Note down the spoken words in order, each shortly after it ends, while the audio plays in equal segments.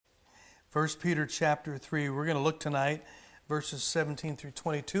1 Peter chapter 3. We're going to look tonight, verses 17 through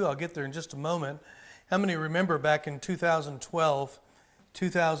 22. I'll get there in just a moment. How many remember back in 2012,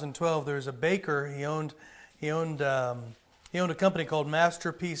 there was a baker. He owned a company called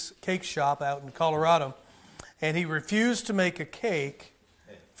Masterpiece Cake Shop out in Colorado, and he refused to make a cake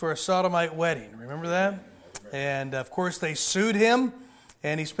for a sodomite wedding. Remember that? And of course they sued him,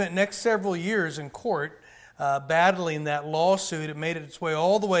 and he spent next several years in court battling that lawsuit. It made its way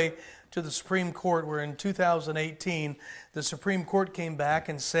all the way to the Supreme Court, where in 2018 the Supreme Court came back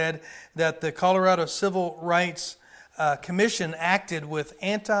and said that the Colorado Civil Rights Commission acted with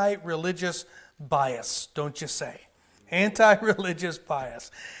anti-religious bias, don't you say? Anti-religious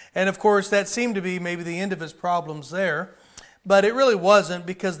bias. And of course that seemed to be maybe the end of his problems there, but it really wasn't,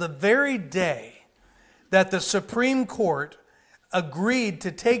 because the very day that the Supreme Court agreed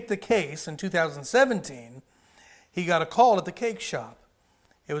to take the case in 2017, he got a call at the cake shop.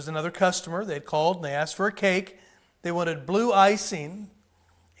 It was another customer. They'd called and they asked for a cake. They wanted blue icing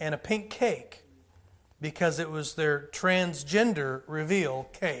and a pink cake because it was their transgender reveal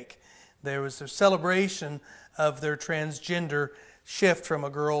cake. There was their celebration of their transgender shift from a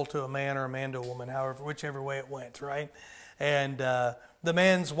girl to a man or a man to a woman, whichever way it went, right? And the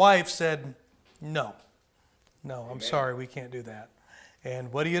man's wife said, no, I'm sorry, we can't do that.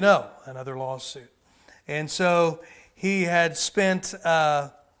 And what do you know? Another lawsuit. And so he had spent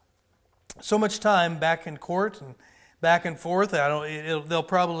so much time back in court and back and forth. They'll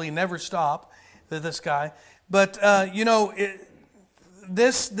probably never stop with this guy. But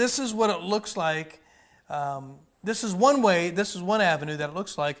this is what it looks like. This is one way. This is one avenue that it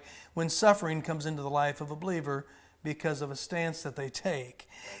looks like when suffering comes into the life of a believer because of a stance that they take.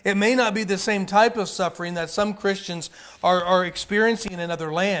 It may not be the same type of suffering that some Christians are experiencing in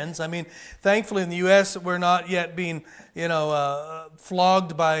other lands. I mean, thankfully in the U.S. we're not yet being,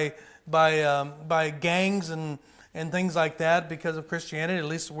 flogged by gangs and things like that because of Christianity. At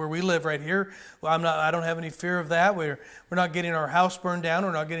least where we live right here, I don't have any fear of that. We're not getting our house burned down.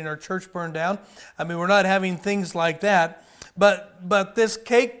 We're not getting our church burned down. I mean, we're not having things like that. But this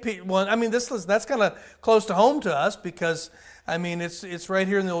cake one, I mean, that's kind of close to home to us because, I mean, it's right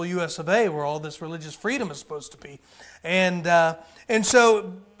here in the old U.S. of A. where all this religious freedom is supposed to be. And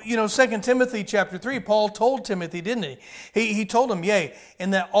so, 2 Timothy chapter 3, Paul told Timothy, didn't he? He told him, yea,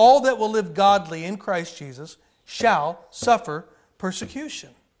 and that all that will live godly in Christ Jesus shall suffer persecution.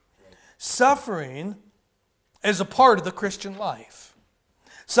 Suffering is a part of the Christian life.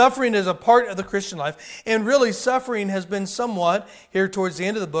 Suffering is a part of the Christian life, and really suffering has been somewhat, here towards the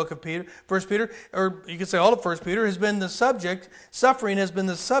end of the book of Peter, 1 Peter, or you could say all of 1 Peter, has been the subject, suffering has been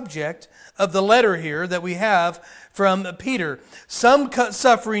the subject of the letter here that we have from Peter. Some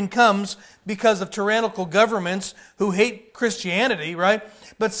suffering comes because of tyrannical governments who hate Christianity, right?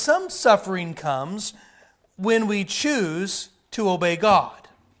 But some suffering comes when we choose to obey God.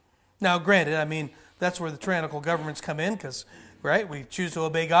 Now, granted, I mean, that's where the tyrannical governments come in, because right? We choose to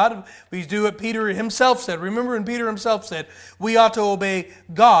obey God. We do what Peter himself said. Remember when Peter himself said, we ought to obey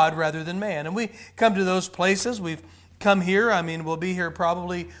God rather than man. And we come to those places. We've come here. I mean, we'll be here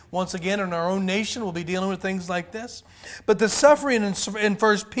probably once again in our own nation. We'll be dealing with things like this. But the suffering in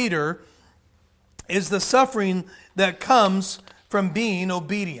 1 Peter is the suffering that comes from being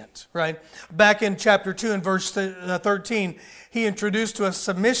obedient, right? Back in chapter 2 and verse 13, he introduced to us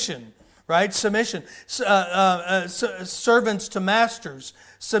submission. Right? Submission. Servants to masters.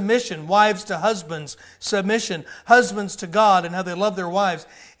 Submission. Wives to husbands. Submission. Husbands to God and how they love their wives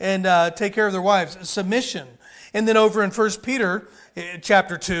and take care of their wives. Submission. And then over in 1 Peter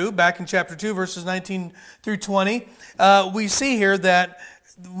chapter 2, back in chapter 2, verses 19 through 20, we see here that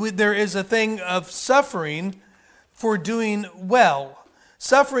there is a thing of suffering for doing well.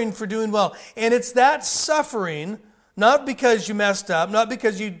 Suffering for doing well. And it's that suffering, not because you messed up, not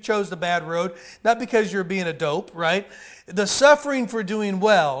because you chose the bad road, not because you're being a dope, right? The suffering for doing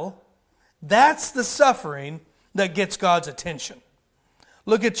well, that's the suffering that gets God's attention.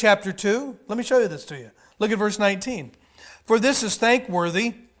 Look at chapter 2. Let me show you this to you. Look at verse 19. For this is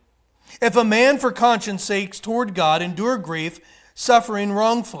thankworthy, if a man for conscience sakes toward God endure grief, suffering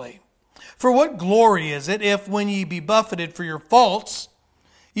wrongfully. For what glory is it if, when ye be buffeted for your faults,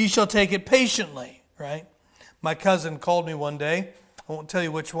 ye shall take it patiently, right? My cousin called me one day. I won't tell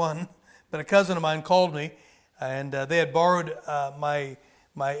you which one, but a cousin of mine called me, and they had borrowed my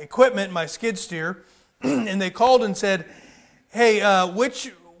equipment, my skid steer, and they called and said, "Hey,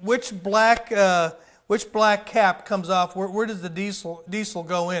 which black cap comes off? Where does the diesel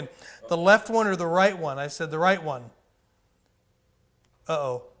go in? The left one or the right one?" I said, "The right one."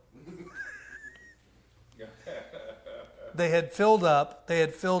 Uh-oh. they had filled up,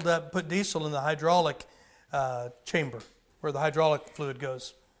 put diesel in the hydraulic chamber where the hydraulic fluid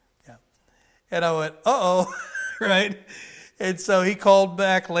goes. Yeah. And I went, uh-oh, right? And so he called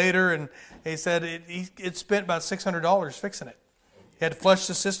back later and he said it spent about $600 fixing it. He had to flush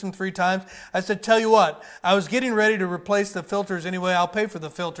the system 3 times. I said, tell you what, I was getting ready to replace the filters anyway. I'll pay for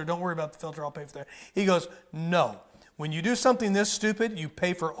the filter. Don't worry about the filter. I'll pay for that. He goes, no. When you do something this stupid, you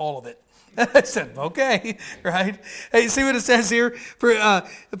pay for all of it. I said, okay, right? Hey, see what it says here?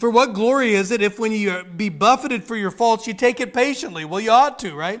 For what glory is it if when you be buffeted for your faults, you take it patiently? Well, you ought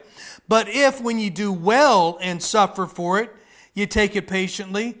to, right? But if when you do well and suffer for it, you take it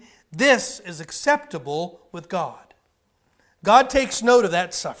patiently, this is acceptable with God. God takes note of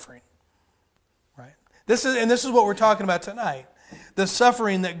that suffering, right? This is what we're talking about tonight, the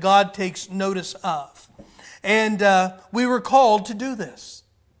suffering that God takes notice of. And we were called to do this.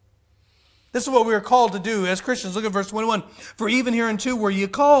 This is what we are called to do as Christians. Look at verse 21. For even hereunto were ye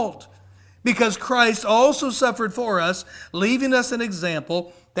called, because Christ also suffered for us, leaving us an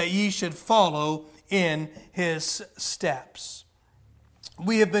example that ye should follow in his steps.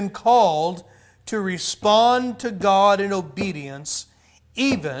 We have been called to respond to God in obedience,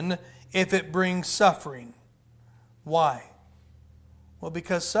 even if it brings suffering. Why? Well,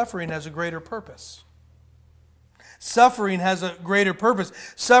 because suffering has a greater purpose. Suffering has a greater purpose.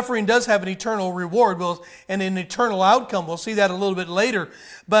 Suffering does have an eternal reward and an eternal outcome. We'll see that a little bit later.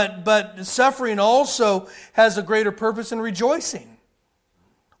 But suffering also has a greater purpose in rejoicing.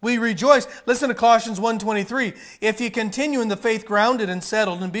 We rejoice. Listen to Colossians 1:23. If ye continue in the faith grounded and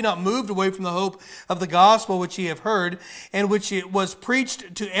settled, and be not moved away from the hope of the gospel which ye have heard, and which it was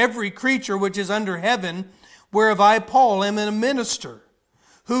preached to every creature which is under heaven, whereof I, Paul, am a minister,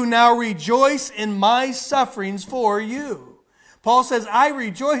 who now rejoice in my sufferings for you. Paul says, I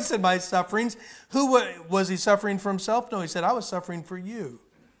rejoice in my sufferings. Who was he suffering for himself? No, he said, I was suffering for you.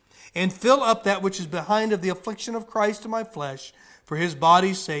 And fill up that which is behind of the affliction of Christ in my flesh, for his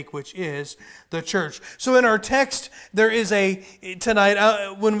body's sake, which is the church. So in our text, there is tonight,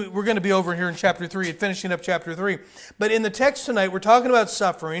 we're going to be over here in chapter 3 and finishing up chapter 3. But in the text tonight, we're talking about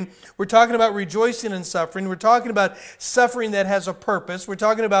suffering. We're talking about rejoicing in suffering. We're talking about suffering that has a purpose. We're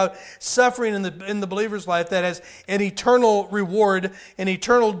talking about suffering in the believer's life that has an eternal reward, an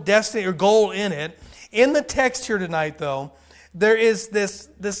eternal destiny or goal in it. In the text here tonight, though, there is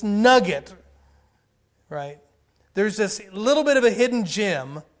this nugget, right? There's this little bit of a hidden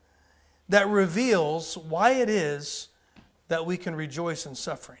gem that reveals why it is that we can rejoice in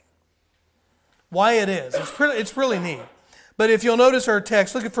suffering. Why it is. It's really neat. But if you'll notice our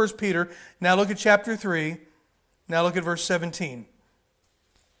text, look at 1 Peter. Now look at chapter 3. Now look at verse 17.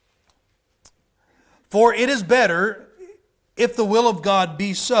 For it is better, if the will of God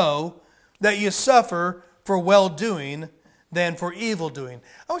be so, that you suffer for well-doing than for evil-doing.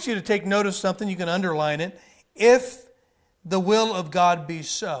 I want you to take note of something. You can underline it. If the will of God be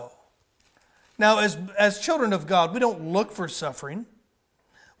so. Now, as children of God, we don't look for suffering.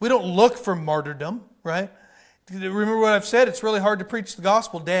 We don't look for martyrdom, right? Remember what I've said? It's really hard to preach the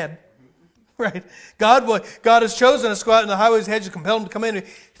gospel dead, right? God has chosen us to go out in the highways and hedges, compel them to come in.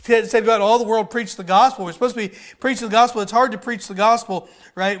 He said, go out in all the world, preach the gospel. We're supposed to be preaching the gospel. It's hard to preach the gospel,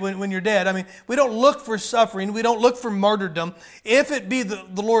 right, when you're dead. I mean, we don't look for suffering. We don't look for martyrdom. If it be the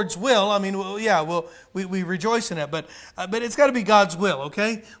Lord's will, I mean, we rejoice in it. But it's got to be God's will,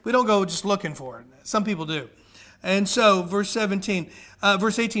 okay? We don't go just looking for it. Some people do. And so, verse 18,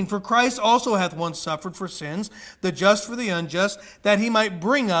 for Christ also hath once suffered for sins, the just for the unjust, that he might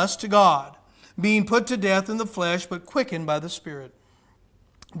bring us to God, being put to death in the flesh, but quickened by the Spirit.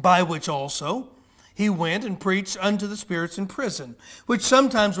 By which also he went and preached unto the spirits in prison, which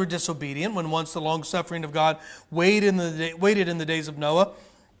sometimes were disobedient, when once the long suffering of God waited in the days of Noah,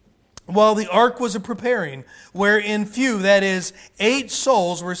 while the ark was a preparing, wherein few, that is, 8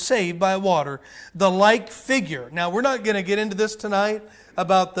 souls were saved by water. The like figure. Now, we're not going to get into this tonight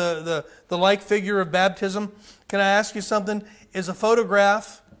about the like figure of baptism. Can I ask you something? Is a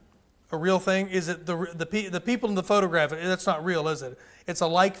photograph a real thing? Is it the people in the photograph? That's not real, is it? It's a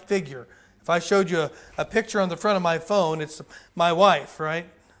like figure. If I showed you a picture on the front of my phone, it's my wife, right?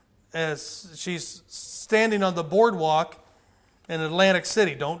 As she's standing on the boardwalk in Atlantic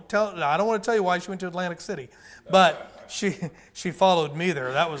City. I don't want to tell you why she went to Atlantic City, but she followed me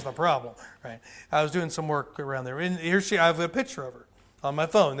there. That was the problem, right? I was doing some work around there, and I have a picture of her on my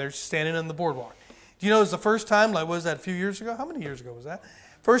phone. There, she's standing on the boardwalk. Do you know it was the first time? Like, was that a few years ago? How many years ago was that?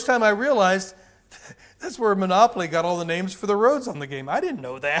 First time I realized that's where Monopoly got all the names for the roads on the game. I didn't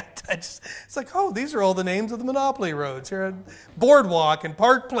know that. It's like, oh, these are all the names of the Monopoly roads here at Boardwalk and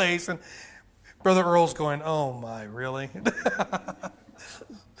Park Place. And Brother Earl's going, oh my, really?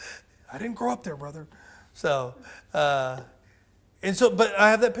 I didn't grow up there, brother. So, but I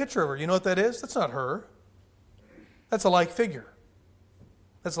have that picture of her. You know what that is? That's not her. That's a like figure.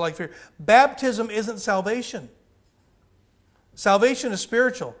 That's a like figure. Baptism isn't salvation. Salvation is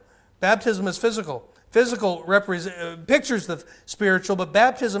spiritual. Baptism is physical. Physical pictures the spiritual, but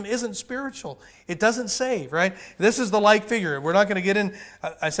baptism isn't spiritual. It doesn't save, right? This is the like figure. We're not going to get in.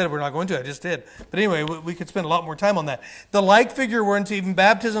 I said we're not going to. I just did. But anyway, we could spend a lot more time on that. The like figure whereunto even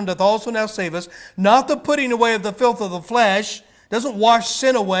baptism doth also now save us, not the putting away of the filth of the flesh, doesn't wash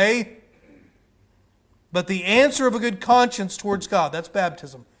sin away, but the answer of a good conscience towards God. That's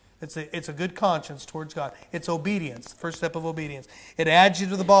baptism. It's a good conscience towards God. It's obedience, the first step of obedience. It adds you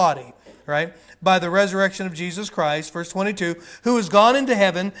to the body, right? By the resurrection of Jesus Christ, verse 22, who is gone into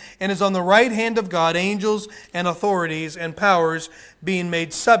heaven and is on the right hand of God, angels and authorities and powers being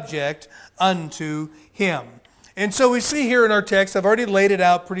made subject unto Him. And so we see here in our text, I've already laid it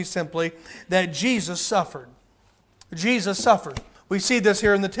out pretty simply, that Jesus suffered. Jesus suffered. We see this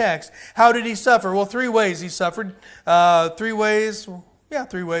here in the text. How did He suffer? Well, three ways He suffered. Three ways.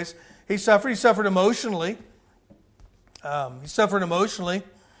 He suffered. He suffered emotionally.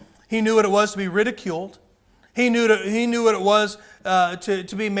 He knew what it was to be ridiculed. He knew what it was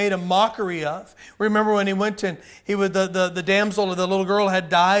to be made a mockery of. Remember when he went and the damsel, the little girl had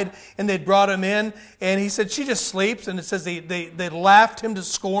died, and they'd brought him in, and he said, she just sleeps, and it says they laughed him to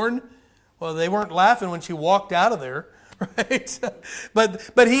scorn. Well, they weren't laughing when she walked out of there. Right?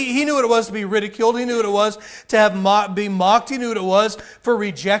 But he knew what it was to be ridiculed. He knew what it was to be mocked. He knew what it was for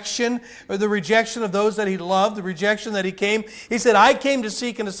rejection, or the rejection of those that He loved, the rejection that He came. He said, I came to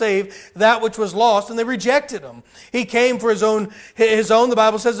seek and to save that which was lost, and they rejected Him. He came for His own, the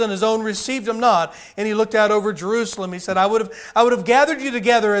Bible says, and His own received Him not. And He looked out over Jerusalem. He said, I would have gathered you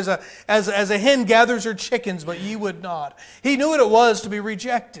together as a hen gathers her chickens, but ye would not. He knew what it was to be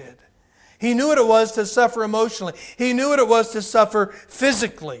rejected. He knew what it was to suffer emotionally. He knew what it was to suffer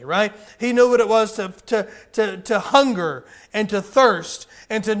physically, right? He knew what it was to hunger and to thirst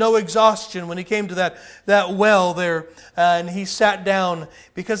and to know exhaustion when He came to that well there. And He sat down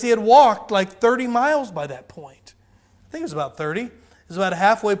because He had walked like 30 miles by that point. I think it was about 30. It was about a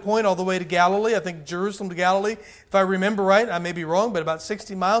halfway point all the way to Galilee. I think Jerusalem to Galilee, if I remember right. I may be wrong, but about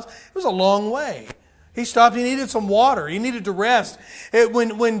 60 miles. It was a long way. He stopped. He needed some water. He needed to rest.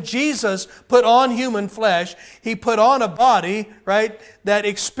 When Jesus put on human flesh, He put on a body, right, that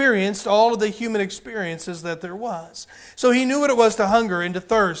experienced all of the human experiences that there was. So He knew what it was to hunger and to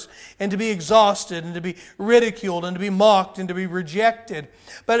thirst and to be exhausted and to be ridiculed and to be mocked and to be rejected.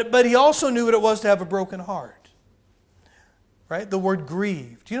 But He also knew what it was to have a broken heart. Right? The word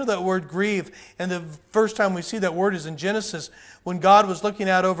grieved. Do you know that word grieve? And the first time we see that word is in Genesis, when God was looking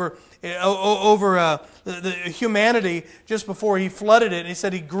out over the humanity just before He flooded it. And He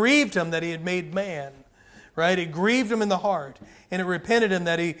said He grieved Him that He had made man. Right? It grieved Him in the heart. And it repented Him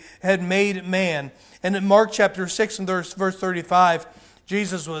that He had made man. And in Mark chapter 6 and verse 35,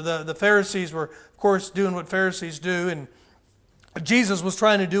 the Pharisees were, of course, doing what Pharisees do. And Jesus was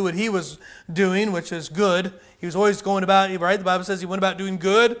trying to do what He was doing, which is good. He was always going about, right? The Bible says He went about doing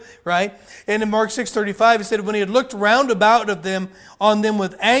good, right? And in Mark 6:35, He said, when He had looked round about on them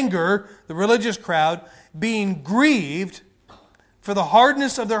with anger, the religious crowd, being grieved for the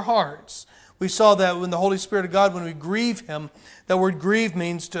hardness of their hearts. We saw that when the Holy Spirit of God, when we grieve Him, that word grieve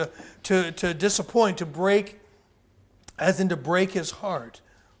means to disappoint, to break, as in to break His heart.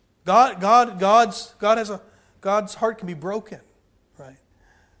 God's heart can be broken.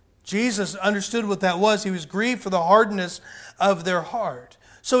 Jesus understood what that was. He was grieved for the hardness of their heart.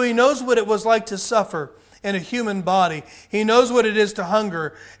 So He knows what it was like to suffer in a human body. He knows what it is to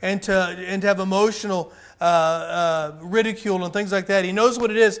hunger and to have emotional ridicule and things like that. He knows what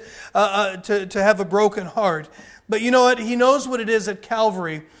it is to have a broken heart. But you know what? He knows what it is at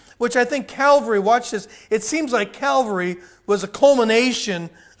Calvary, which I think Calvary, watch this, it seems like Calvary was a culmination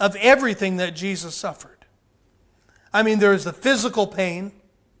of everything that Jesus suffered. I mean, there is the physical pain.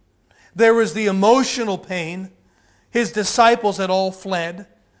 There was the emotional pain. His disciples had all fled.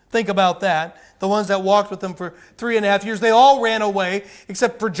 Think about that. The ones that walked with Him for 3.5 years, they all ran away,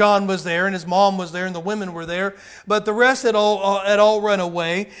 except for John was there, and his mom was there, and the women were there. But the rest had all run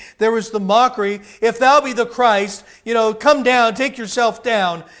away. There was the mockery. If thou be the Christ, come down, take yourself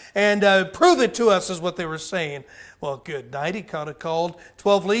down, and prove it to us, is what they were saying. Well, good night. He could have called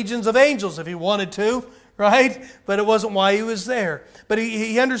 12 legions of angels if He wanted to. Right? But it wasn't why He was there. But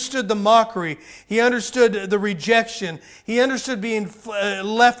he understood the mockery. He understood the rejection. He understood being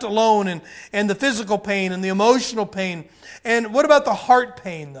left alone and the physical pain and the emotional pain. And what about the heart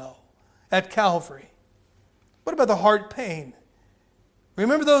pain, though? at Calvary? What about the heart pain?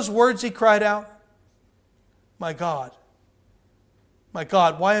 Remember those words he cried out? My God,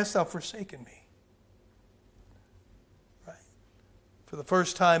 why hast thou forsaken me? Right? For the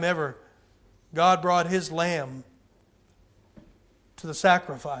first time ever, God brought his lamb to the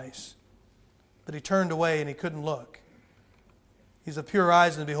sacrifice, but he turned away and he couldn't look. He's of pure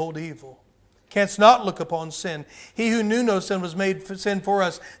eyes and behold evil. Canst not look upon sin. He who knew no sin was made sin for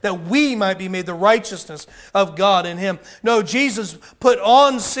us, that we might be made the righteousness of God in him. No, Jesus put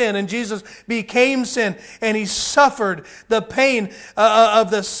on sin, and Jesus became sin, and he suffered the pain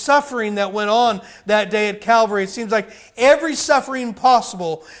of the suffering that went on that day at Calvary. It seems like every suffering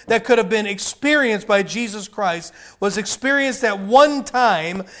possible that could have been experienced by Jesus Christ was experienced at one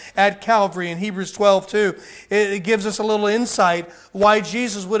time at Calvary. In Hebrews 12:2, it gives us a little insight why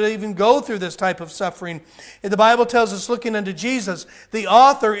Jesus would even go through this type of suffering. The Bible tells us, looking unto Jesus, the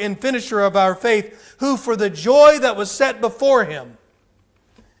author and finisher of our faith, who for the joy that was set before him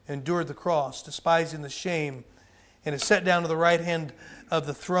endured the cross, despising the shame, and is set down to the right hand of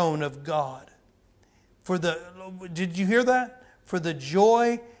the throne of God. Did you hear that? For the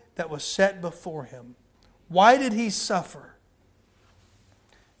joy that was set before him. Why did he suffer?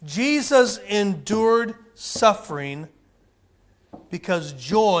 Jesus endured suffering because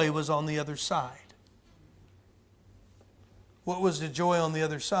joy was on the other side. What was the joy on the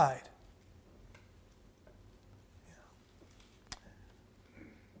other side?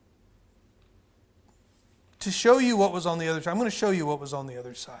 To show you what was on the other side, I'm going to show you what was on the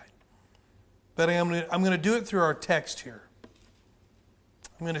other side. But I'm going to do it through our text here.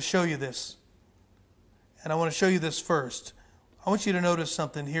 I'm going to show you this. And I want to show you this first. I want you to notice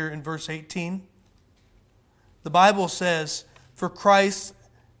something here in verse 18. The Bible says, for Christ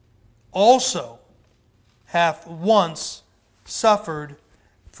also hath once suffered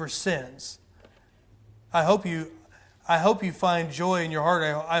for sins. I hope you find joy in your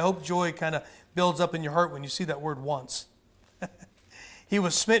heart. I hope joy kind of builds up in your heart when you see that word once. He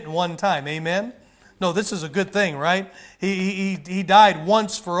was smitten one time. Amen? No, this is a good thing, right? He died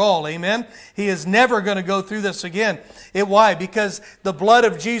once for all. Amen? He is never going to go through this again. Why? Because the blood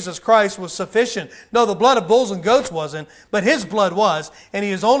of Jesus Christ was sufficient. No, the blood of bulls and goats wasn't, but his blood was. And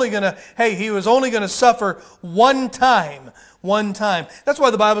he was only going to suffer one time. One time. That's why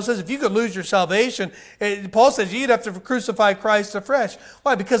the Bible says if you could lose your salvation, Paul says you'd have to crucify Christ afresh.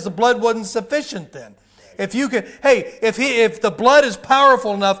 Why? Because the blood wasn't sufficient then. If the blood is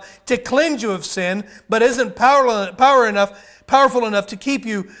powerful enough to cleanse you of sin, but isn't powerful enough to keep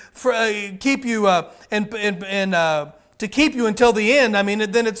you until the end, I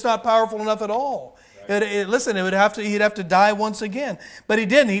mean, then it's not powerful enough at all. Right. He'd have to die once again, but he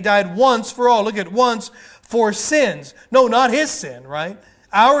didn't. He died once for all. Look at once for sins. No, not his sin, right?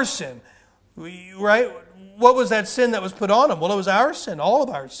 Our sin, right? What was that sin that was put on him? Well, it was our sin, all of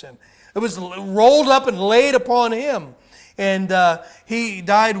our sin. It was rolled up and laid upon him. And he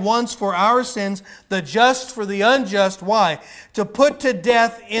died once for our sins, the just for the unjust. Why? To put to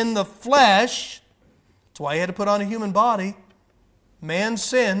death in the flesh. That's why he had to put on a human body. Man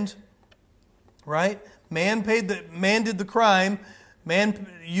sinned, right? Man did the crime. Man,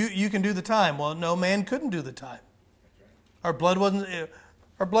 you can do the time. Well, no, man couldn't do the time. Our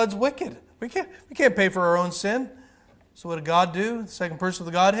blood's wicked. We can't pay for our own sin. So what did God do? The second person of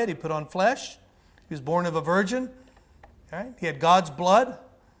the Godhead, he put on flesh. He was born of a virgin. Right? He had God's blood,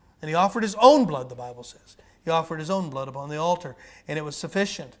 and he offered his own blood, the Bible says. He offered his own blood upon the altar, and it was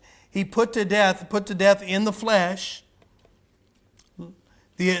sufficient. He put to death in the flesh,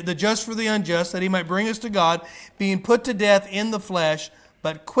 the just for the unjust, that he might bring us to God, being put to death in the flesh,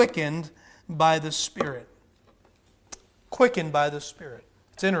 but quickened by the Spirit. Quickened by the Spirit.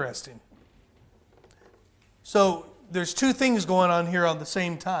 It's interesting. So, there's two things going on here at the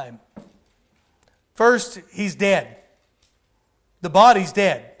same time. First, he's dead. The body's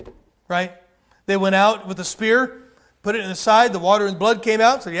dead, right? They went out with a spear, put it in the side, the water and blood came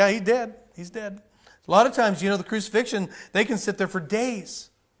out, said, yeah, he's dead. He's dead. A lot of times, the crucifixion, they can sit there for days.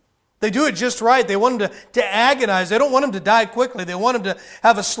 They do it just right. They want him to agonize. They don't want him to die quickly. They want him to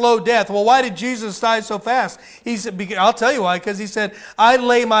have a slow death. Well, why did Jesus die so fast? He said, I'll tell you why. Because he said, I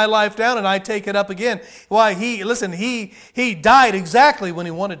lay my life down and I take it up again. Why? He died exactly when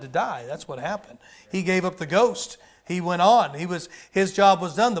he wanted to die. That's what happened. He gave up the ghost. He went on. His job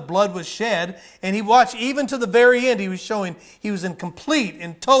was done. The blood was shed. And he watched, even to the very end, he was showing he was in complete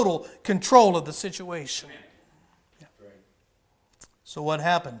and total control of the situation. Yeah. So what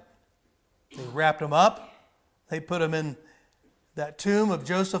happened? They wrapped him up. They put him in that tomb of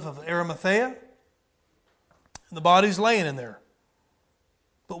Joseph of Arimathea. And the body's laying in there.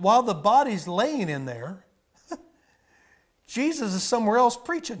 But while the body's laying in there, Jesus is somewhere else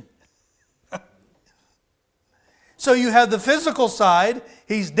preaching. So you have the physical side,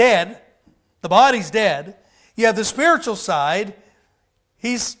 he's dead. The body's dead. You have the spiritual side,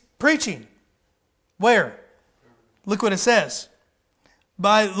 he's preaching. Where? Look what it says.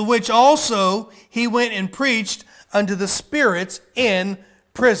 By which also he went and preached unto the spirits in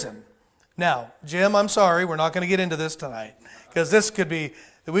prison. Now, Jim, I'm sorry, we're not going to get into this tonight. Because this could be,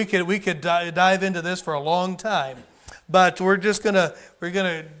 we could dive into this for a long time. But we're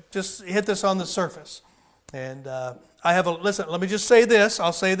gonna just hit this on the surface. And listen, let me just say this.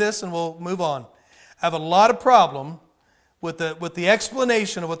 I'll say this and we'll move on. I have a lot of problem with the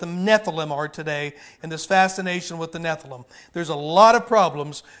explanation of what the Nephilim are today and this fascination with the Nephilim. There's a lot of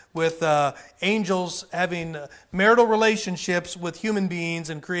problems with angels having marital relationships with human beings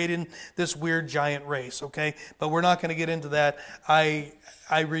and creating this weird giant race, okay? But we're not going to get into that. I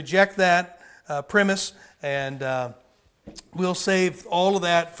reject that premise, and we'll save all of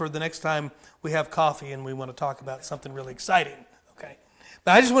that for the next time we have coffee and we want to talk about something really exciting, okay?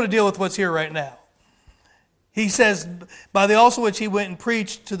 But I just want to deal with what's here right now. He says, by the also which he went and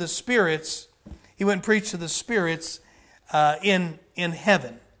preached to the spirits, in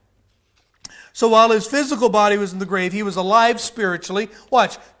heaven. So while his physical body was in the grave, he was alive spiritually.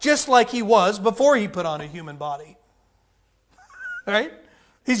 Watch, just like he was before he put on a human body. Right?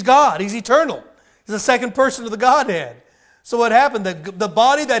 He's God. He's eternal. He's the second person of the Godhead. So what happened? The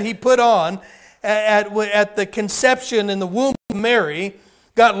body that he put on at the conception in the womb of Mary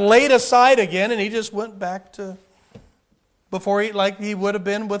got laid aside again, and he just went back to before like he would have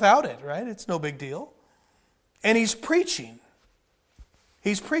been without it, right? It's no big deal. And he's preaching.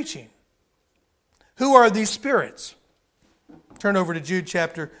 He's preaching. Who are these spirits? Turn over to Jude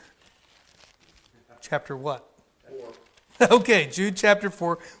chapter what? 4. Okay, Jude chapter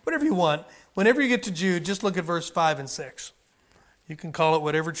 4. Whatever you want. Whenever you get to Jude, just look at verse 5 and 6. You can call it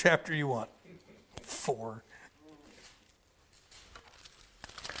whatever chapter you want. 4.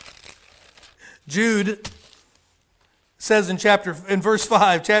 Jude says in verse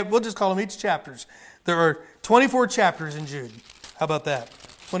 5, we'll just call them each chapters. There are 24 chapters in Jude. How about that?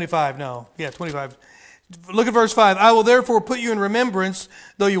 25, no. Yeah, 25. Look at verse 5. I will therefore put you in remembrance,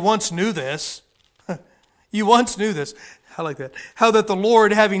 though you once knew this. You once knew this. I like that. How that the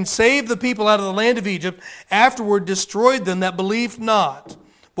Lord, having saved the people out of the land of Egypt, afterward destroyed them that believed not.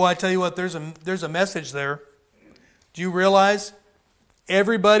 Boy, I tell you what, there's a message there. Do you realize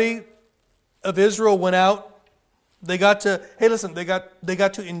everybody of Israel went out? They got to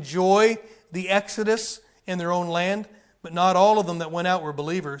enjoy the Exodus in their own land, but not all of them that went out were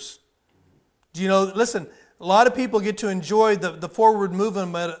believers. Do you know, listen, a lot of people get to enjoy the forward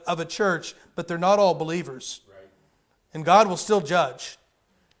movement of a church, but they're not all believers. Right. And God will still judge.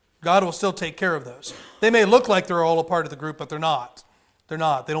 God will still take care of those. They may look like they're all a part of the group, but they're not. They're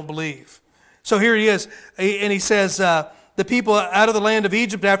not. They don't believe. So here he is, and he says, the people out of the land of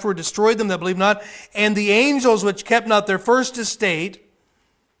Egypt afterward destroyed them that believed not, and the angels which kept not their first estate,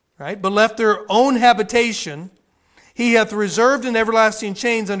 right, but left their own habitation, he hath reserved in everlasting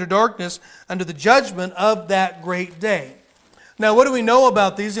chains under darkness, under the judgment of that great day. Now, what do we know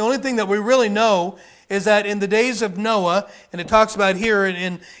about these? The only thing that we really know is that in the days of Noah, and it talks about here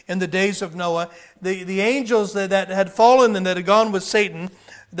in the days of Noah, the angels that had fallen and that had gone with Satan,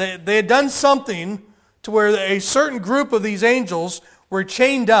 they had done something to where a certain group of these angels were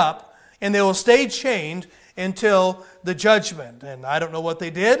chained up, and they will stay chained until the judgment. And I don't know what they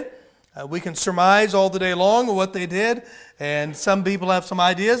did. We can surmise all the day long what they did, and some people have some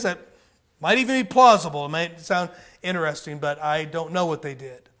ideas that might even be plausible. It might sound interesting, but I don't know what they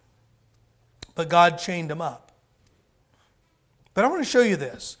did. But God chained them up. But I want to show you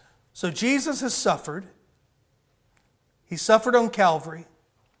this. So Jesus has suffered. He suffered on Calvary.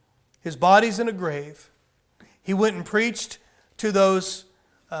 His body's in a grave. He went and preached to those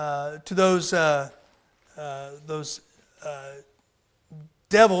devils,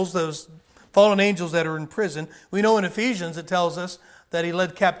 those fallen angels that are in prison. We know in Ephesians it tells us that he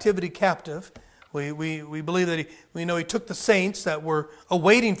led captivity captive. We believe that we know he took the saints that were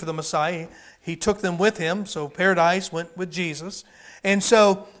awaiting for the Messiah. He took them with him. So paradise went with Jesus. And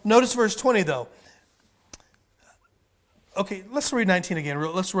so notice verse 20 though. Okay, let's read 19 again.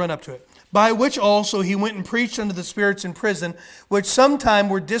 Let's run up to it. By which also he went and preached unto the spirits in prison, which sometime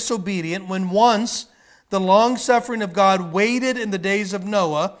were disobedient, when once the long-suffering of God waited in the days of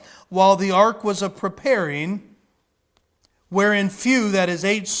Noah, while the ark was a preparing, wherein few, that is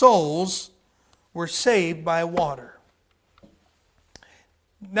 8 souls, were saved by water.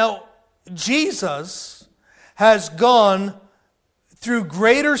 Now, Jesus has gone through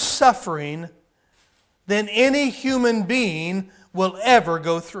greater suffering than any human being will ever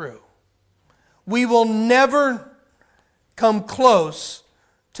go through. We will never come close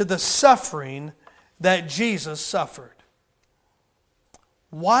to the suffering that Jesus suffered.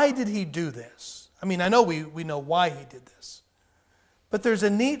 Why did He do this? I mean, I know we know why He did this. But there's a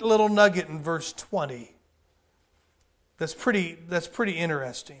neat little nugget in verse 20 that's pretty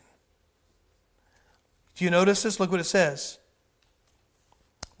interesting. Do you notice this? Look what it says.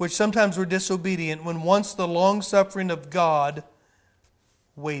 Which sometimes were disobedient when once the long suffering of God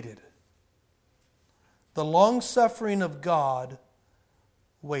waited. The long suffering of God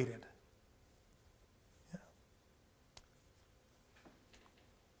waited. Yeah.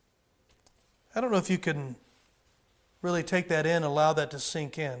 I don't know if you can really take that in, allow that to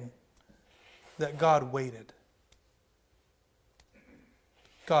sink in, that God waited.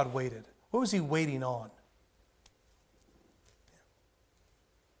 God waited. What was He waiting on?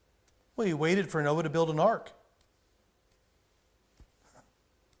 Well, He waited for Noah to build an ark.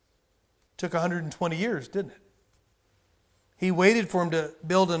 Took 120 years, didn't it? He waited for him to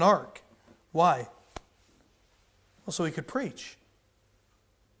build an ark. Why? Well, so he could preach.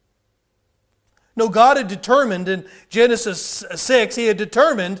 No, God had determined in Genesis 6, He had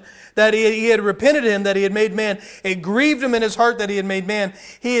determined that He had repented Him, that He had made man. It grieved Him in His heart that He had made man.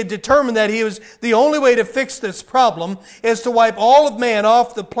 He had determined that He was the only way to fix this problem is to wipe all of man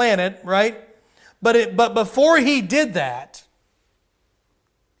off the planet, right? But before He did that,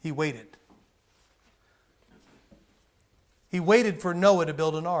 He waited. He waited for Noah to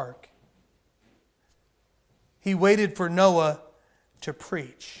build an ark. He waited for Noah to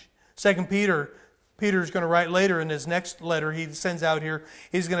preach. 2 Peter's going to write later in his next letter he sends out here,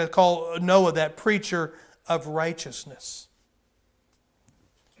 he's going to call Noah that preacher of righteousness.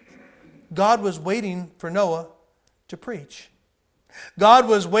 God was waiting for Noah to preach. God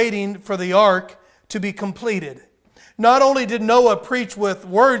was waiting for the ark to be completed. Not only did Noah preach with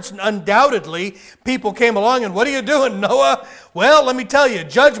words, undoubtedly, people came along and, what are you doing, Noah? Well, let me tell you,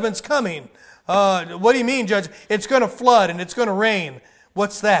 judgment's coming. What do you mean, Judge? It's going to flood and it's going to rain.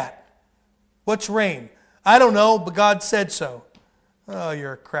 What's that? What's rain? I don't know, but God said so. Oh,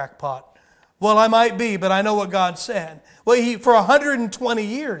 you're a crackpot. Well, I might be, but I know what God said. Well, for 120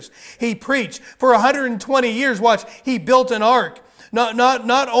 years, He preached. For 120 years, watch, He built an ark.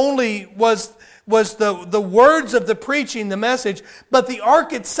 Not only was the words of the preaching the message, but the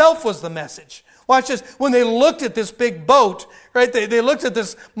ark itself was the message. Watch this. When they looked at this big boat, right, they looked at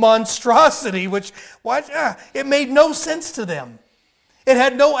this monstrosity, which, it made no sense to them. It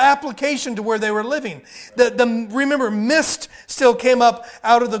had no application to where they were living. Remember, mist still came up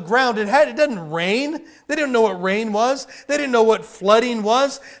out of the ground. It doesn't rain. They didn't know what rain was. They didn't know what flooding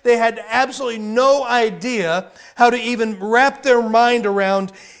was. They had absolutely no idea how to even wrap their mind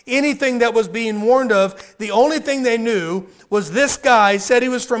around anything that was being warned of. The only thing they knew was this guy said he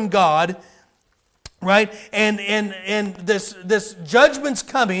was from God, right? And this judgment's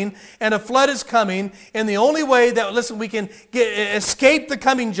coming, and a flood is coming, and the only way that, we can escape the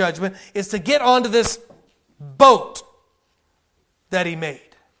coming judgment is to get onto this boat that He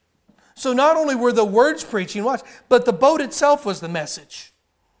made. So not only were the words preaching, but the boat itself was the message,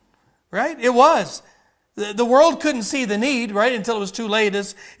 right? It was. The world couldn't see the need, right, until it was too late.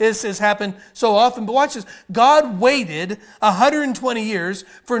 This has happened so often. But watch this. God waited 120 years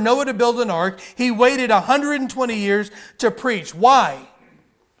for Noah to build an ark. He waited 120 years to preach. Why?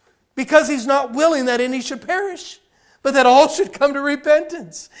 Because He's not willing that any should perish, but that all should come to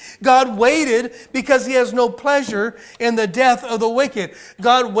repentance. God waited because He has no pleasure in the death of the wicked.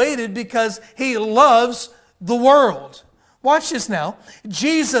 God waited because He loves the world. Watch this now.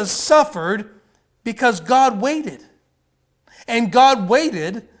 Jesus suffered because God waited. And God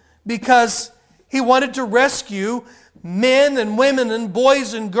waited because He wanted to rescue men and women and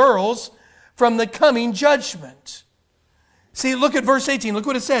boys and girls from the coming judgment. See, look at verse 18. Look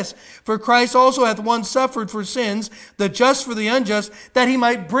what it says. For Christ also hath once suffered for sins, the just for the unjust, that He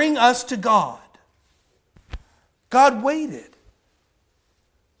might bring us to God. God waited.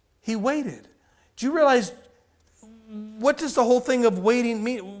 He waited. Do you realize, what does the whole thing of waiting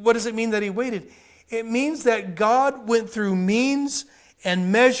mean? What does it mean that He waited? It means that God went through means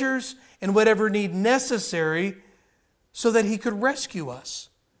and measures and whatever need necessary so that He could rescue us.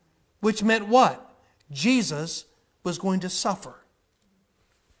 Which meant what? Jesus was going to suffer.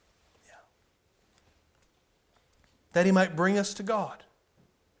 Yeah. That He might bring us to God.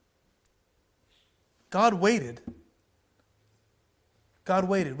 God waited. God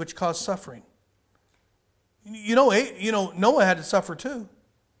waited, which caused suffering. You know, Noah had to suffer too.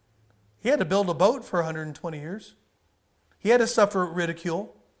 He had to build a boat for 120 years. He had to suffer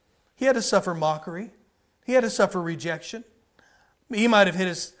ridicule. He had to suffer mockery. He had to suffer rejection. He might have hit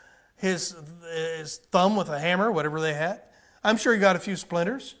his thumb with a hammer, whatever they had. I'm sure he got a few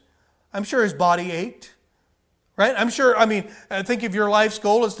splinters. I'm sure his body ached. Right? I'm sure, I think if your life's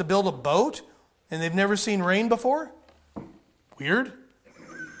goal is to build a boat and they've never seen rain before, weird.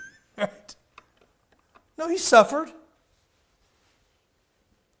 Right? No, he suffered.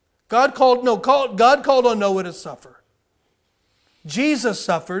 God called on Noah to suffer. Jesus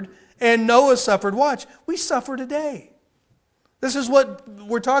suffered and Noah suffered. Watch, we suffer today. This is what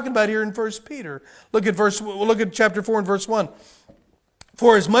we're talking about here in 1 Peter. Look at chapter 4 and verse 1.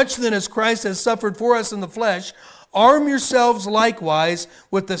 For as much then as Christ has suffered for us in the flesh, arm yourselves likewise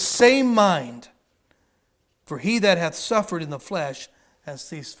with the same mind. For he that hath suffered in the flesh has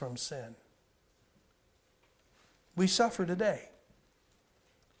ceased from sin. We suffer today.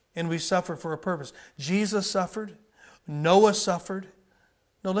 And we suffer for a purpose. Jesus suffered. Noah suffered.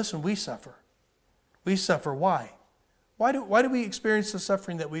 No, listen, we suffer. We suffer. Why? Why do we experience the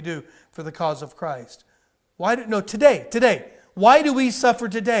suffering that we do for the cause of Christ? Today. Why do we suffer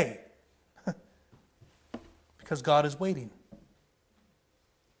today? Because God is waiting.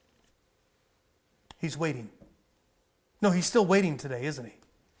 He's waiting. No, He's still waiting today, isn't He?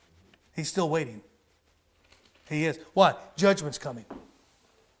 He's still waiting. He is. Why? Judgment's coming.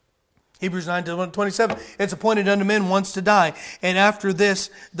 Hebrews 9:27, it's appointed unto men once to die, and after this,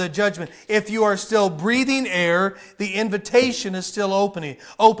 the judgment. If you are still breathing air, the invitation is still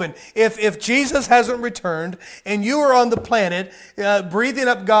open. If Jesus hasn't returned, and you are on the planet breathing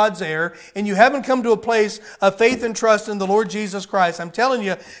up God's air, and you haven't come to a place of faith and trust in the Lord Jesus Christ, I'm telling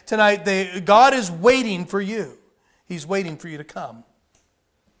you tonight, God is waiting for you. He's waiting for you to come.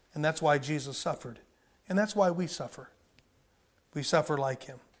 And that's why Jesus suffered. And that's why we suffer. We suffer like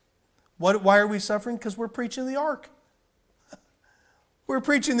Him. Why are we suffering? Because we're preaching the ark. We're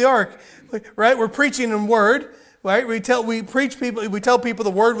preaching the ark, right? We're preaching in word, right? We tell people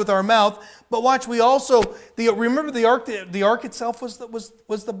the word with our mouth. But watch, we also remember the ark. The ark itself was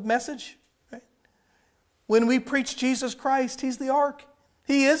the message, right? When we preach Jesus Christ, He's the ark.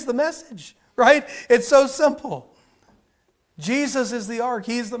 He is the message, right? It's so simple. Jesus is the ark.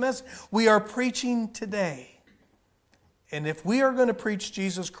 He is the message. We are preaching today. And if we are going to preach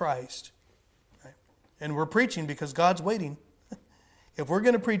Jesus Christ, right, and we're preaching because God's waiting, if we're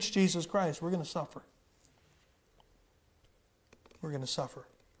going to preach Jesus Christ, we're going to suffer. We're going to suffer.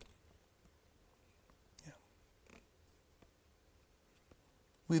 Yeah.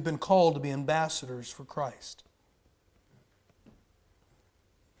 We've been called to be ambassadors for Christ.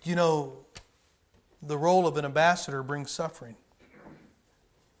 You know, the role of an ambassador brings suffering.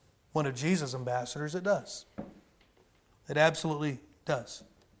 One of Jesus' ambassadors, it does. It absolutely does.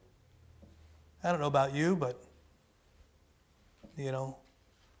 I don't know about you, but,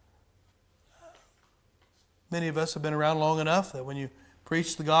 many of us have been around long enough that when you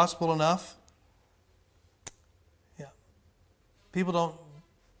preach the gospel enough, people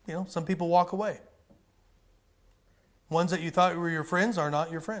don't, some people walk away. Ones that you thought were your friends are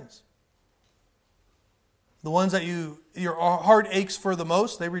not your friends. The ones that your heart aches for the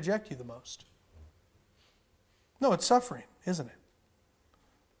most, they reject you the most. No, it's suffering, isn't it?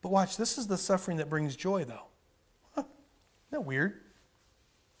 But watch, this is the suffering that brings joy, though. Isn't that weird?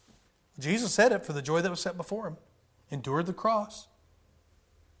 Jesus said it, for the joy that was set before Him. Endured the cross.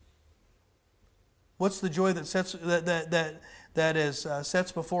 What's the joy that sets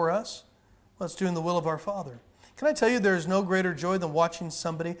before us? Well, it's doing the will of our Father. Can I tell you there is no greater joy than watching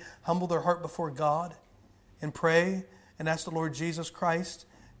somebody humble their heart before God and pray and ask the Lord Jesus Christ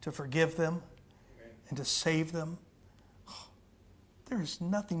to forgive them and to save them? There is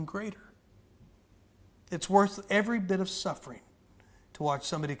nothing greater. It's worth every bit of suffering to watch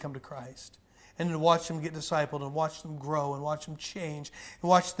somebody come to Christ and to watch them get discipled and watch them grow and watch them change and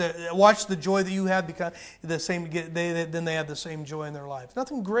watch the joy that you have become the same. Then they have the same joy in their life.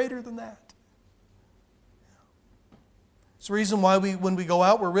 Nothing greater than that. It's the reason why when we go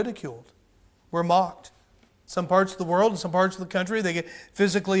out, we're ridiculed, we're mocked. Some parts of the world and some parts of the country, they get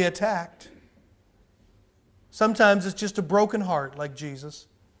physically attacked. Sometimes it's just a broken heart, like Jesus.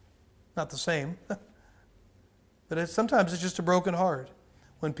 Not the same. But sometimes it's just a broken heart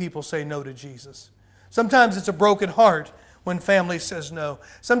when people say no to Jesus. Sometimes it's a broken heart when family says no.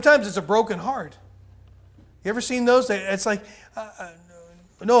 Sometimes it's a broken heart. You ever seen those? It's like,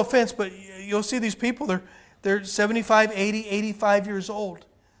 no offense, but you'll see these people, they're 75, 80, 85 years old.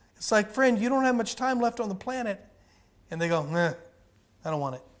 It's like, friend, you don't have much time left on the planet. And they go, nah, I don't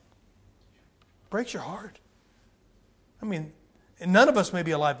want it. Breaks your heart. And none of us may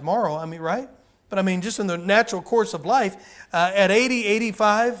be alive tomorrow, right? But I mean, just in the natural course of life, at 80,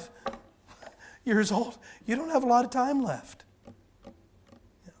 85 years old, you don't have a lot of time left.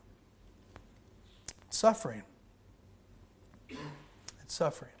 It's suffering. It's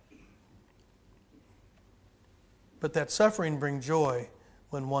suffering. But that suffering brings joy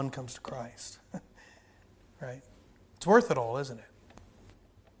when one comes to Christ. Right? It's worth it all, isn't it?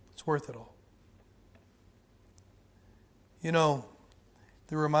 It's worth it all. You know,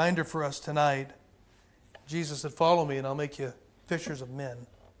 the reminder for us tonight, Jesus said, follow me and I'll make you fishers of men.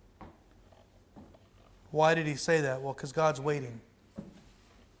 Why did he say that? Well, because God's waiting.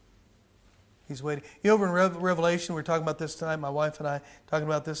 He's waiting. You know, over in Revelation, we're talking about this tonight, my wife and I talking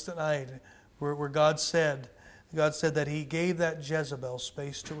about this tonight, where God said that he gave that Jezebel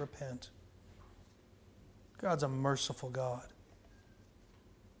space to repent. God's a merciful God.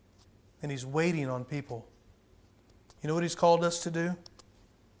 And he's waiting on people. You know what he's called us to do?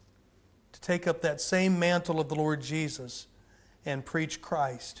 To take up that same mantle of the Lord Jesus and preach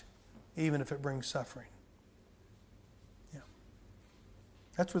Christ, even if it brings suffering. Yeah.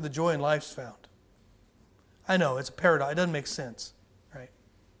 That's where the joy in life's found. I know, it's a paradox. It doesn't make sense, right?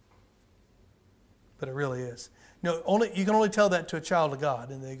 But it really is. You know, you can only tell that to a child of God,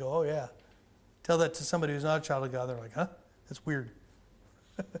 and they go, oh yeah. Tell that to somebody who's not a child of God, they're like, huh? That's weird.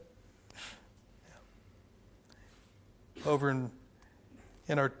 Over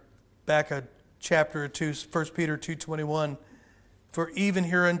in our back a chapter or 2, 1 Peter 2:21, for even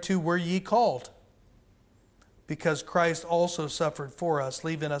hereunto were ye called, because Christ also suffered for us,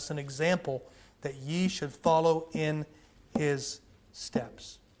 leaving us an example that ye should follow in his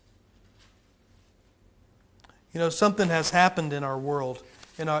steps. You know, something has happened in our world,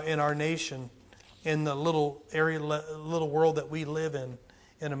 in our nation, in the little world that we live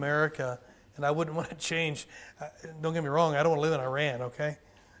in America. And I wouldn't want to change. Don't get me wrong, I don't want to live in Iran, okay?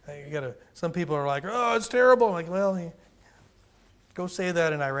 Some people are like, oh, it's terrible. I'm like, well, go say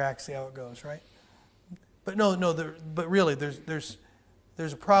that in Iraq, see how it goes, right? But but really, there's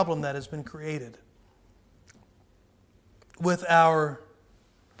a problem that has been created with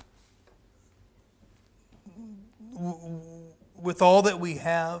with all that we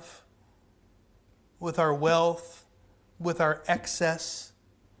have, with our wealth, with our excess,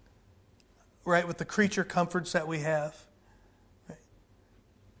 right, with the creature comforts that we have. Right?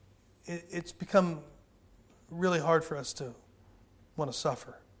 It's become really hard for us to want to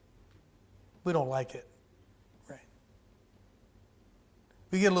suffer. We don't like it. Right?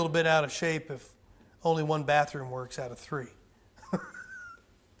 We get a little bit out of shape if only one bathroom works out of 3.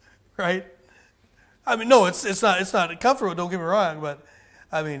 Right? I mean, no, it's not comfortable, don't get me wrong, but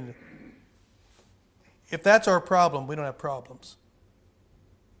I mean, if that's our problem, we don't have problems.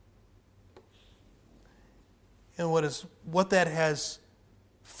 And what that has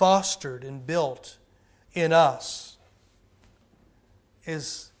fostered and built in us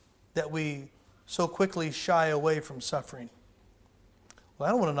is that we so quickly shy away from suffering. Well,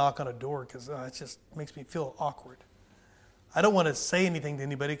 I don't want to knock on a door because it just makes me feel awkward. I don't want to say anything to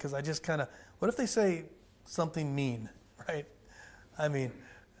anybody because I just kind of, what if they say something mean, right? I mean,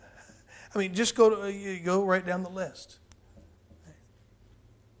 just go right down the list.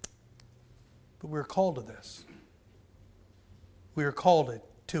 But we're called to this. We are called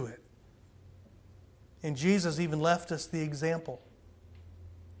to it. And Jesus even left us the example.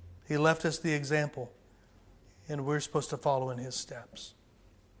 He left us the example. And we're supposed to follow in his steps.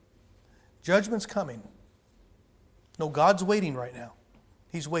 Judgment's coming. No, God's waiting right now.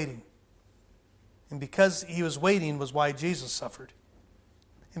 He's waiting. And because he was waiting was why Jesus suffered.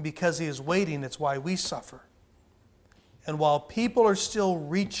 And because he is waiting, it's why we suffer. And while people are still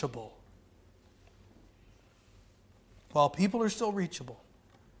reachable, the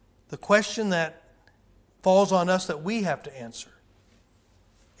question that falls on us that we have to answer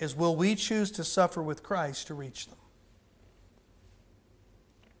is, will we choose to suffer with Christ to reach them?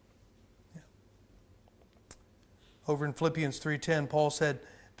 Yeah. Over in Philippians 3:10, Paul said,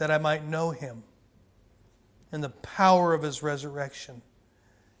 that I might know him and the power of his resurrection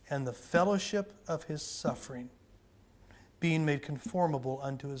and the fellowship of his suffering, being made conformable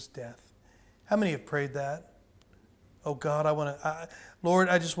unto his death. How many have prayed that? Oh God, Lord,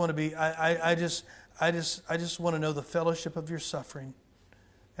 I just want to be, I just want to know the fellowship of your suffering,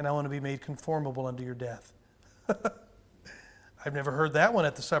 and I want to be made conformable unto your death. I've never heard that one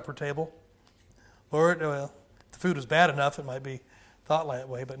at the supper table. Lord, well, if the food was bad enough, it might be thought that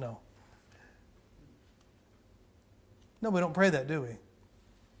way, but no. No, we don't pray that, do we?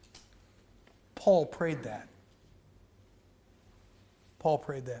 Paul prayed that. Paul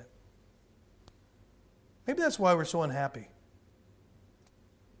prayed that. Maybe that's why we're so unhappy.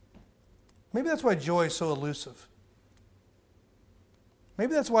 Maybe that's why joy is so elusive.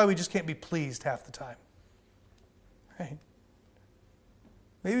 Maybe that's why we just can't be pleased half the time. Right?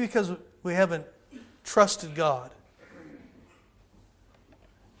 Maybe because we haven't trusted God.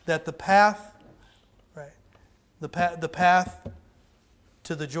 That the path, right, the path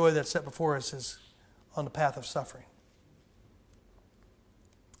to the joy that's set before us is on the path of suffering.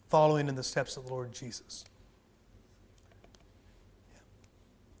 Following in the steps of the Lord Jesus.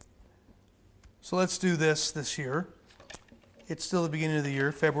 So let's do this year. It's still the beginning of the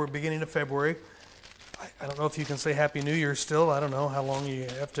year, beginning of February. I don't know if you can say Happy New Year still. I don't know how long you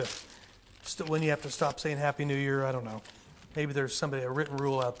have to, when you have to stop saying Happy New Year. I don't know. Maybe there's a written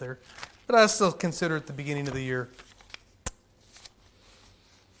rule out there. But I still consider it the beginning of the year.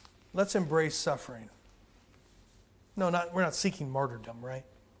 Let's embrace suffering. No, we're not seeking martyrdom, right?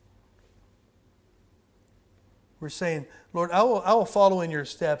 We're saying, Lord, I will follow in your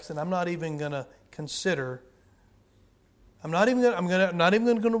steps, and I'm not even going to consider. I'm not even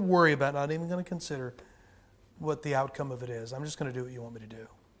going to worry about. Not even going to consider what the outcome of it is. I'm just going to do what you want me to do.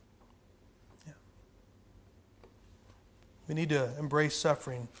 Yeah. We need to embrace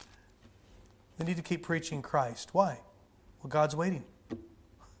suffering. We need to keep preaching Christ. Why? Well, God's waiting.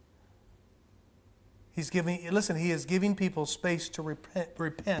 He is giving people space to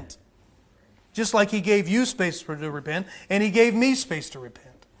repent. Just like He gave you space to repent, and He gave me space to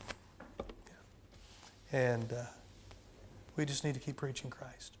repent. And we just need to keep preaching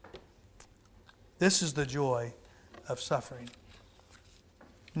Christ. This is the joy of suffering.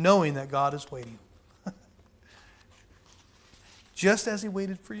 Knowing that God is waiting. Just as He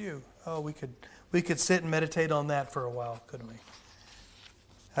waited for you. Oh, we could sit and meditate on that for a while, couldn't we?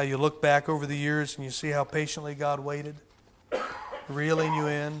 How you look back over the years and you see how patiently God waited, reeling you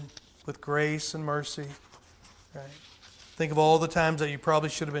in with grace and mercy. Right? Think of all the times that you probably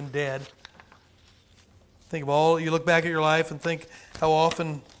should have been dead. You look back at your life and think how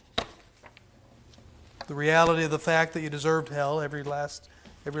often the reality of the fact that you deserved hell, every last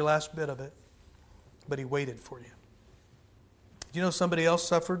bit of it, but He waited for you. Do you know somebody else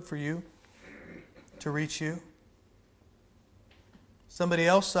suffered for you to reach you? Somebody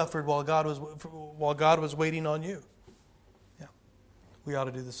else suffered while God was waiting on you. Yeah, we ought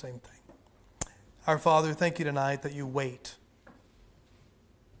to do the same thing. Our Father, thank you tonight that you wait.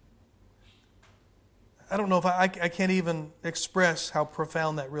 I don't know if I can't even express how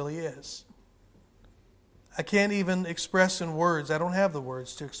profound that really is. I can't even express in words. I don't have the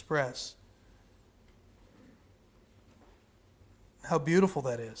words to express how beautiful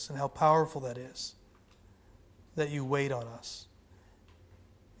that is and how powerful that is, that you wait on us.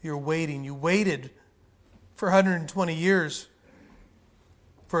 You're waiting. You waited for 120 years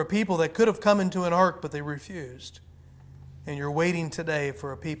for a people that could have come into an ark, but they refused. And you're waiting today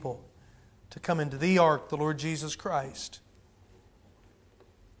for a people to come into the ark, the Lord Jesus Christ.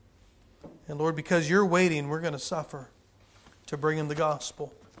 And Lord, because you're waiting, we're going to suffer to bring them the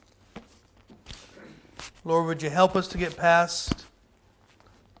gospel. Lord, would you help us to get past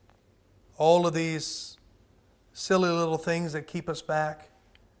all of these silly little things that keep us back?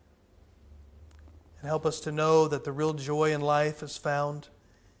 And help us to know that the real joy in life is found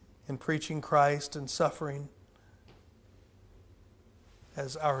in preaching Christ and suffering,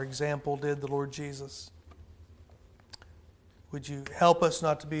 as our example did, the Lord Jesus. Would you help us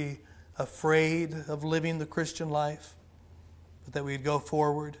not to be afraid of living the Christian life, but that we'd go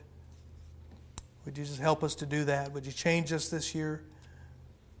forward? Would you just help us to do that? Would you change us this year?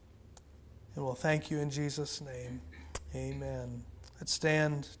 And we'll thank you in Jesus' name. Amen. Let's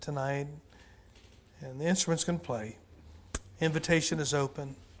stand tonight. And the instruments can play. Invitation is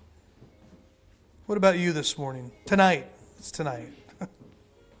open. What about you this morning? Tonight. It's tonight.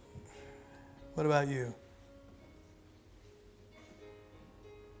 What about you?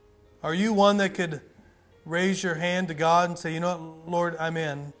 Are you one that could raise your hand to God and say, you know what, Lord, I'm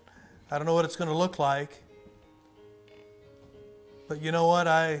in. I don't know what it's going to look like. But you know what?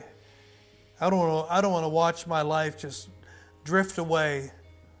 I don't want to watch my life just drift away,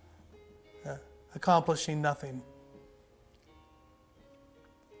 accomplishing nothing.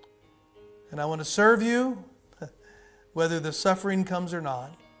 And I want to serve you, whether the suffering comes or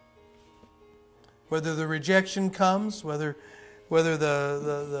not, whether the rejection comes, whether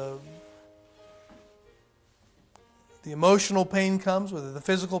the emotional pain comes, whether the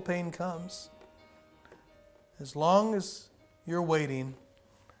physical pain comes. As long as you're waiting,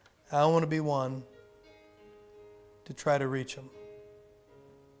 I want to be one to try to reach Him.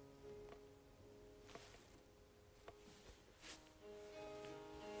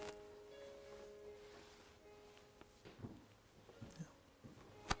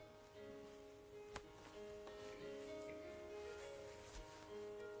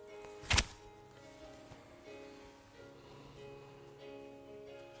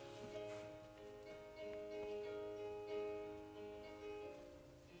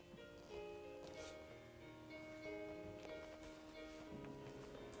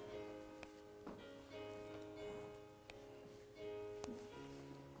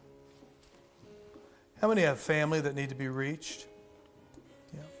 How many have family that need to be reached?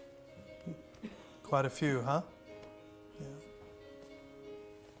 Yeah. Quite a few, huh? Yeah.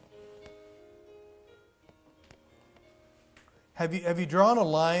 Have you drawn a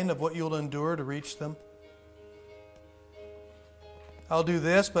line of what you'll endure to reach them? I'll do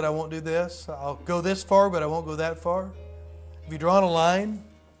this, but I won't do this. I'll go this far, but I won't go that far. Have you drawn a line?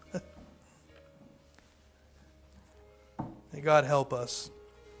 May God help us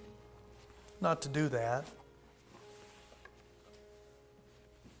not to do that.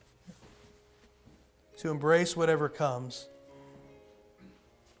 To embrace whatever comes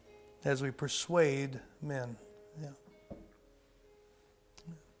as we persuade men. Yeah.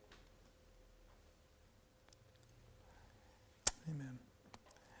 Amen.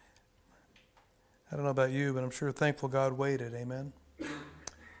 I don't know about you, but I'm sure thankful God waited. Amen.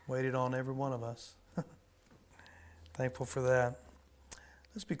 Waited on every one of us. Thankful for that.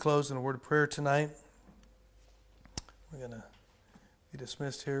 Let's be closed in a word of prayer tonight. We're going to be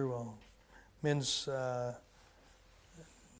dismissed here. Well, men's